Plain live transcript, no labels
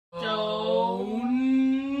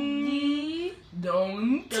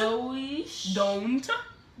Don't.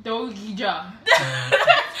 Dogija.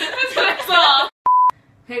 That's what I saw.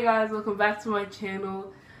 Hey guys, welcome back to my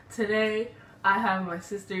channel. Today, I have my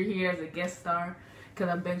sister here as a guest star because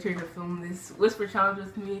I begged her to film this whisper challenge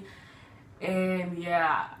with me. And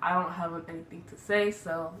yeah, I don't have anything to say,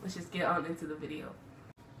 so let's just get on into the video.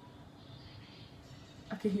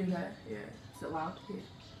 I can hear that. Yeah. Is it loud? Yeah.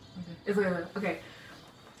 Okay. It's like, okay.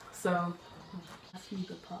 So, pass me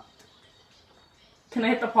the pot. Can I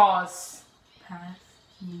hit the pause? Pass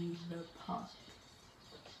me the pot.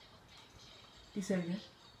 You said again?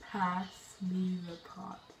 Pass me the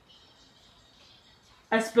pot.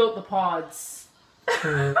 I spilled the pods.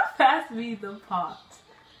 Pass me the pot.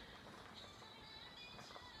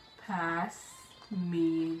 Pass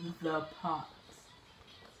me the pot.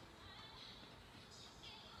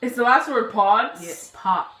 It's the last word, pods? Yes.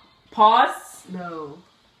 Pot. Pause? No.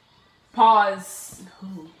 Pause.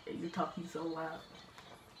 No, you're talking so loud.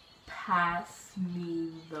 Pass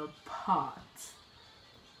me the pot.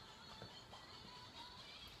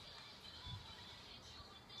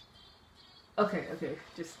 Okay,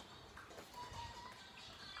 just...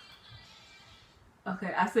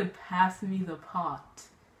 Okay, I said pass me the pot.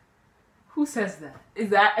 Who says that?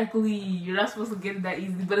 Exactly. You're not supposed to get it that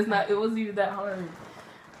easy, but it's not. It wasn't even that hard.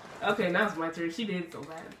 Okay, now it's my turn. She did it so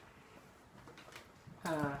bad.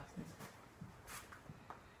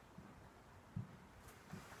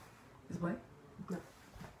 Is what? No.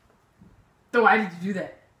 So why did you do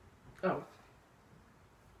that? Oh.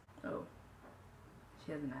 Oh.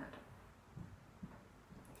 She has an ad.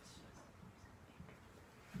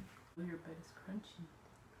 Oh, your bed is crunchy.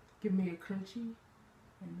 Give me a crunchy.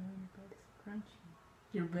 I know your bed is crunchy.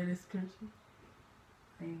 Your bed is crunchy.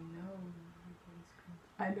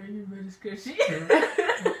 I know your bed is crunchy.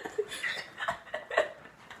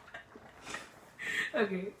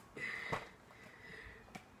 Okay.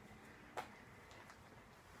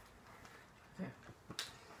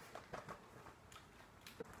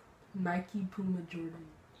 Nike Puma Jordan.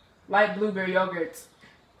 Light blueberry yogurt.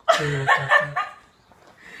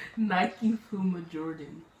 Nike Puma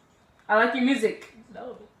Jordan. I like your music.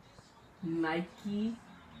 No. Nike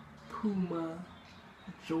Puma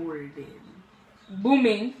Jordan.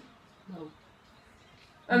 Booming. No.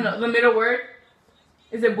 Oh no, the middle word.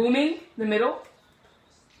 Is it booming? The middle?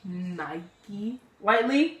 Nike.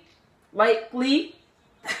 Lightly. Lightly.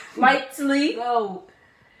 Lightly. No.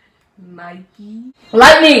 Nike.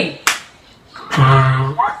 Lightning.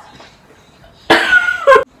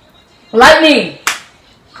 Lightning.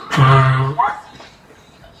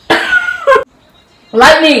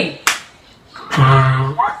 Lightning.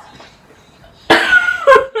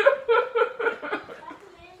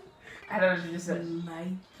 I don't know what you just said.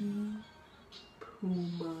 Nike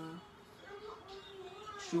Puma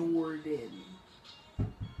Jordan.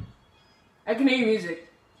 I can hear your music.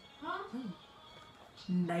 Huh?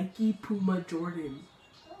 Nike Puma Jordan.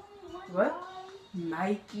 What?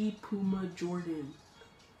 Nike Puma Jordan.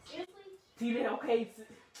 Seriously? Okay.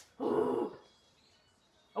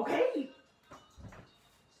 Okay.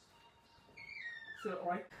 So,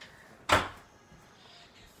 right?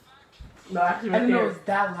 No, actually, right. I didn't know it's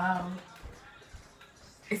that loud.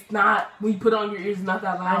 It's not. When you put it on your ears, it's not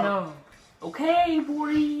that loud. I know. Okay,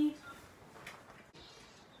 boy.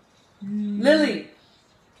 Lily.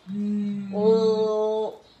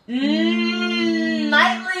 Oh.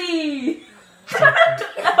 Nightly.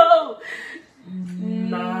 No.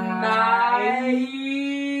 Nike.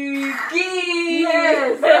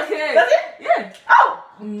 Yes. Okay. That's it? Yeah. Oh.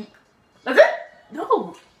 That's it?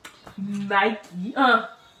 No. Nike.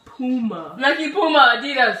 Puma. Nike Puma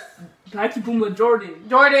Adidas. Nike Puma Jordan.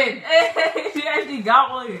 Jordan. Hey, she actually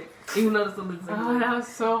got one. Even though it still looks like oh, that was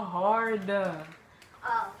so hard. Oh.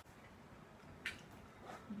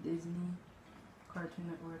 Disney, Cartoon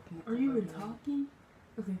Network. Are you even talking?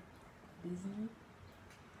 Okay. Disney,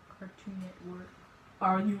 Cartoon Network.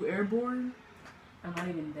 Are you airborne? I'm not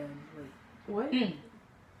even done. Wait. What?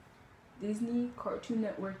 Disney, Cartoon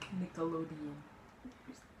Network, Nickelodeon.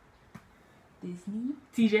 Disney.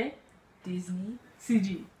 TJ? Disney.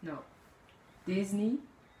 CG? No. Disney.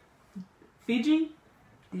 Fiji?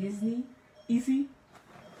 Disney. Easy?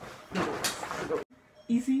 No.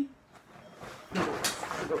 Easy? No.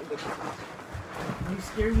 You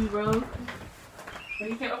scared me, bro. Well,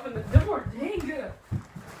 you can't open the door. Dang it.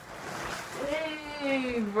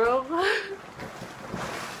 Hey, bro.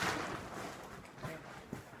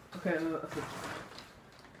 Okay.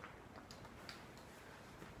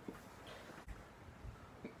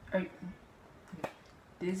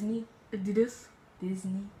 Disney. Adidas.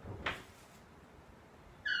 Disney.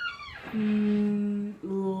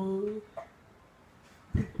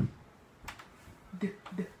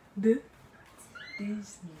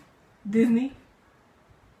 Disney.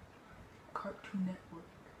 Cartoon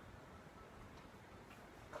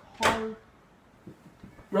Network.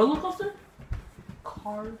 Roller coaster.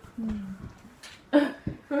 Cartoon.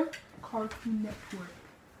 Huh? Cartoon Network.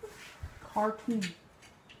 Cartoon.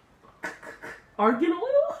 Argan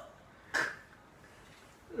oil.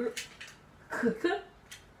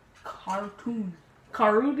 Cartoon.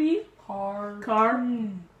 Karudi.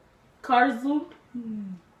 Cartoon. Karzun.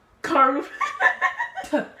 Karu.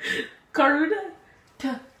 Karuda.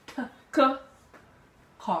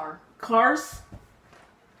 Car. Cars.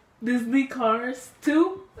 Disney Cars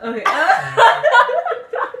 2. Okay.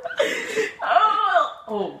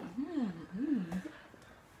 Oh.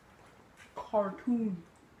 Cartoon.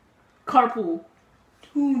 Carpool.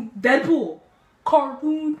 Toon. Deadpool.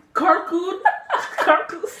 Cartoon. Carcoon.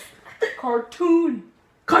 Carcoon. Cartoon.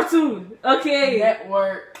 Cartoon. Okay.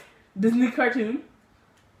 Network. Disney Cartoon.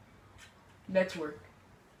 Network.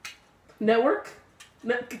 Network.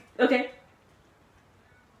 Okay.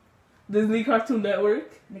 Disney Cartoon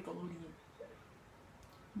Network. Nickelodeon.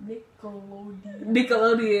 Nickelodeon.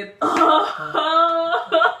 Nickelodeon.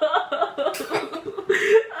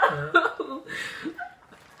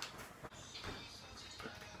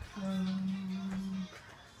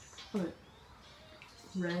 What?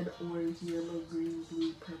 Red, orange, yellow, green,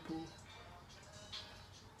 blue, purple.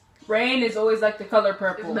 Rain is always like the color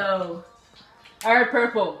purple. No. I heard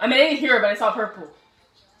purple. I mean, I didn't hear it, but I saw purple.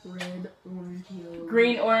 Red, orange, yellow.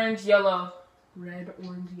 Green, orange, yellow. Red,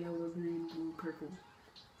 orange, yellow, green, blue, purple.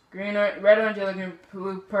 Red, orange, yellow, green,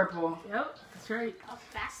 blue, purple. Yep, that's right. I'm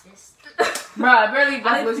fastest. Bro, I barely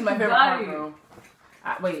got to I listen to my think favorite you part,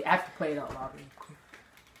 got bro. Wait, I have to play it out loud.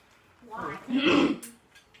 Why?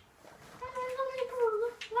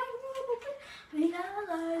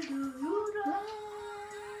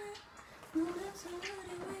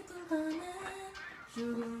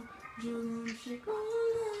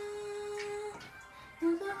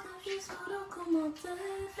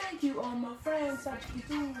 Thank you, all my friends.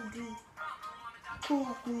 Cool.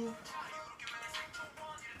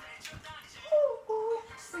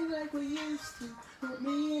 Sing like we used to. Put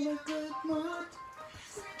me in a good mood.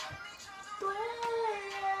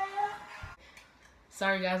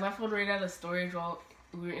 Sorry guys, my phone ran out of storage while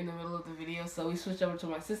we were in the middle of the video, so we switched over to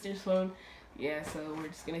my sister's phone. Yeah, so we're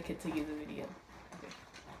just gonna continue the video. Okay.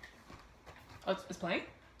 Oh, it's playing?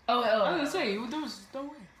 Oh, I was gonna say, there was no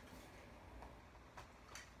way.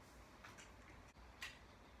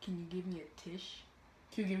 Can you give me a tish?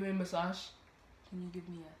 Can you give me a massage? Can you give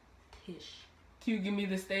me a tish? Can you give me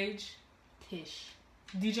the stage? Tish.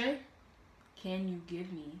 DJ? Can you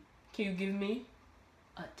give me Can you give me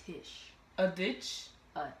a tish? a ditch?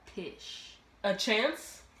 A tish. A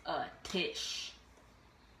chance? A tish.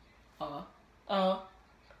 A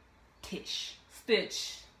Tish.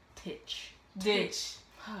 stitch? Titch. Ditch?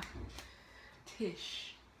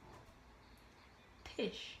 Tish.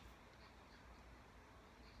 Tish.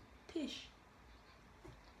 Tish.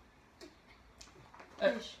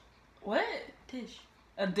 Tish. What? Tish.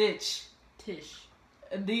 A ditch? Tish.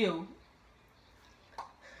 A deal?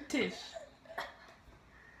 Tish.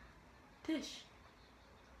 Tish.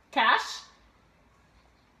 Cash?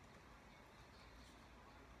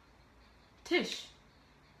 Tish.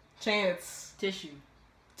 Chance? Tissue.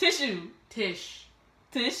 Tissue? Tish.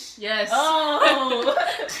 Tish? Yes. Oh!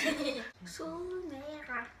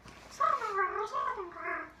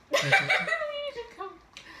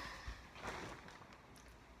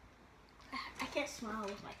 I can't smile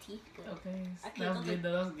with my teeth good. Okay, Okay, that was okay. good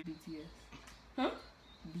though. That was good. BTS. Huh?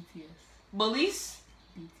 BTS. Bullies.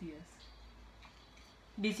 BTS.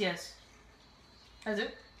 BTS. That's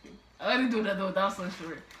it? I'm gonna do another one. That was so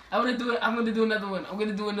short. I'm gonna do another one. I'm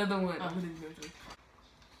gonna do another one. Oh. I'm gonna do another one.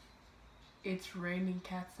 It's raining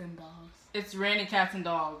cats and dogs. It's raining cats and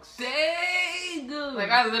dogs. Dang! Like,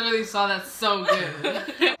 I literally saw that so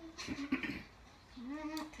good.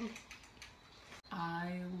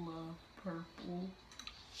 I love purple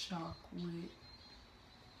chocolate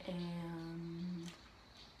and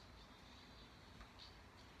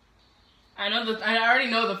I already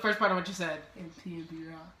know the first part of what you said. PNB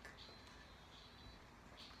Rock.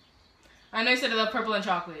 I know you said I love purple and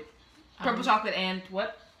chocolate. Purple chocolate and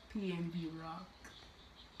what? PNB Rock.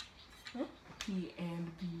 Huh?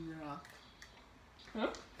 PNB Rock. Huh?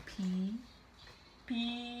 P.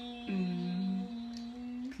 P.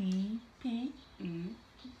 P. P.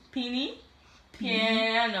 Peony.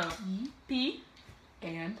 Piano. P. P.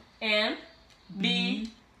 And B.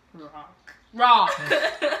 Rock. Rock.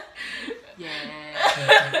 Yeah.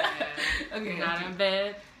 Okay. Not in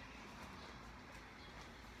bed.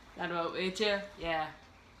 Not about with you. Yeah.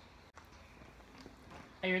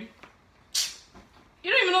 Are you ready?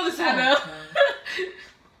 You don't even know this song. I know.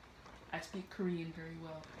 I speak Korean very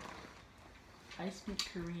well. I speak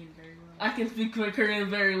Korean very well. I can speak Korean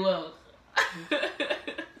very well.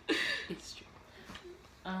 It's true.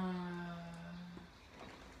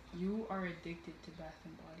 You are addicted to Bath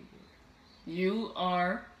and Body Works. You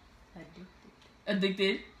are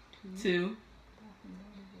addicted to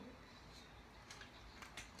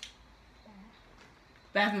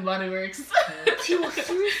Bath and Body Works. Tio,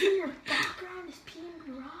 seriously, your background is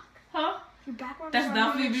PNB Rock? Huh? Your background That's is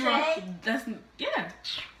not on PNB Rock. That's yeah.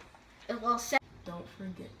 Well, Don't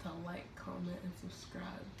forget to like, comment, and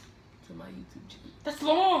subscribe to my YouTube channel. That's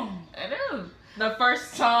long. I know. The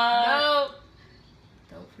first time. No.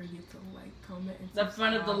 Don't forget to like, comment, and The subscribe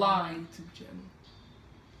front of the to my line. YouTube channel.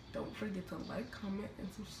 Don't forget to like, comment,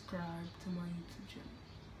 and subscribe to my YouTube channel.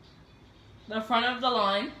 The front of the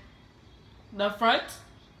line. The front.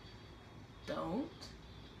 Don't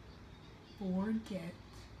forget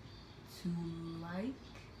to like,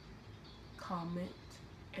 comment,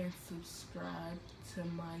 and subscribe to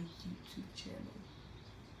my YouTube channel.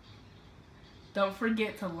 Don't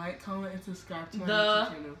forget to like, comment, and subscribe to my YouTube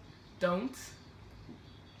channel. Don't.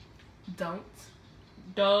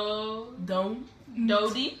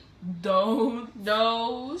 Dodie. Don't.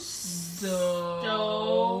 Dose.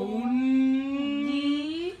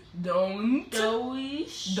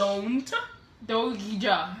 Don't.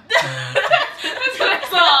 Dogija. That's what I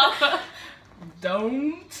saw.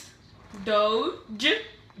 Don't. Doge.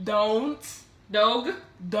 Don't. Dog.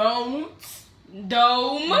 Don't.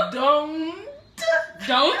 Dome. Don't.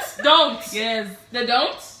 Don't. Yes. The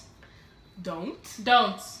don'ts.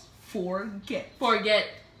 Don't forget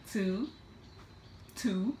to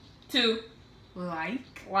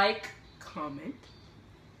like, comment,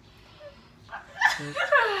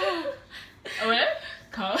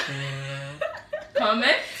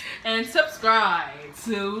 comment and subscribe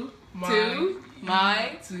to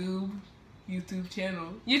my YouTube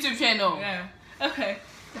channel. Yeah. Okay.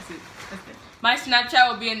 That's it. My Snapchat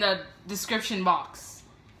will be in the description box.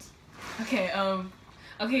 Okay.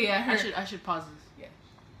 Okay. Yeah. I should pause this. Yeah.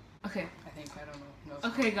 Okay. I think I don't know. No.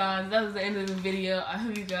 Okay, guys. That was the end of the video. I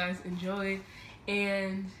hope you guys enjoyed,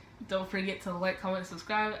 and don't forget to like, comment, and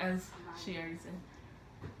subscribe, as she already said.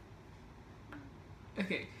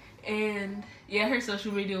 Okay. And yeah, her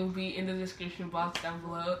social media will be in the description box down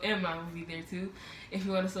below, and mine will be there too, if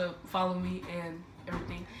you want to follow me and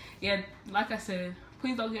everything. Yeah, like I said,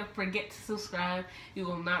 please don't forget to subscribe. You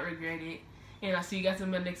will not regret it. And I'll see you guys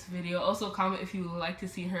in my next video. Also, comment if you would like to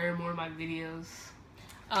see her in more of my videos.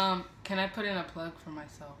 Can I put in a plug for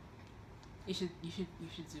myself? You should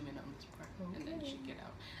zoom in on this part, and then you should get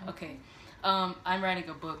out. Okay. I'm writing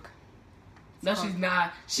a book. No, she's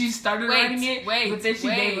not. She started writing it, but then she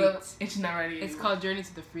gave up, and she's not writing it It's anymore. called Journey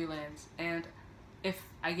to the Freelance, and if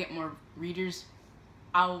I get more readers,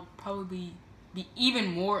 I'll probably be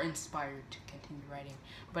even more inspired to continue writing.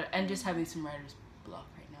 But I'm just having some writer's block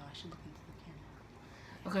right now. I should look into the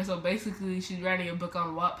camera. Okay, so basically, she's writing a book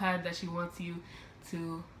on Wattpad that she wants you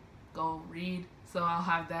to go read. So I'll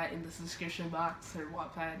have that in the description box, her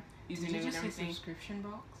Wattpad username Did you and just say everything. subscription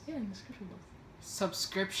box? Yeah, in the description box.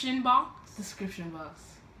 Subscription box? Description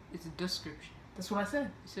box. It's a description. That's what I said.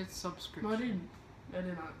 You said subscription. No, I didn't. I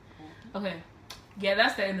did not. Okay. Yeah,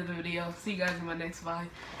 that's the end of the video. See you guys in my next vlog.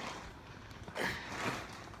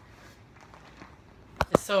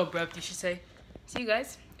 It's so abrupt, you should say. See you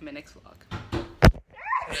guys in my next vlog.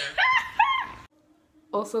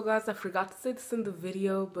 Also, guys, I forgot to say this in the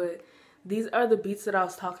video, but these are the beats that I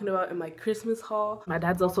was talking about in my Christmas haul. My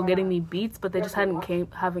dad's also getting me beats, but they just haven't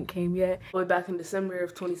came yet. Way back in December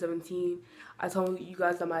of 2017, I told you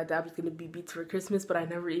guys that my dad was gonna be beats for Christmas, but I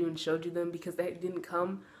never even showed you them because they didn't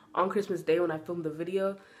come on Christmas Day when I filmed the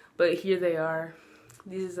video. But here they are.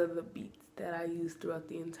 These are the beats that I used throughout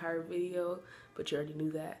the entire video, but you already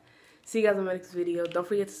knew that. See you guys in my next video. Don't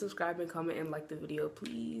forget to subscribe and comment and like the video,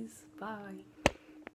 please. Bye.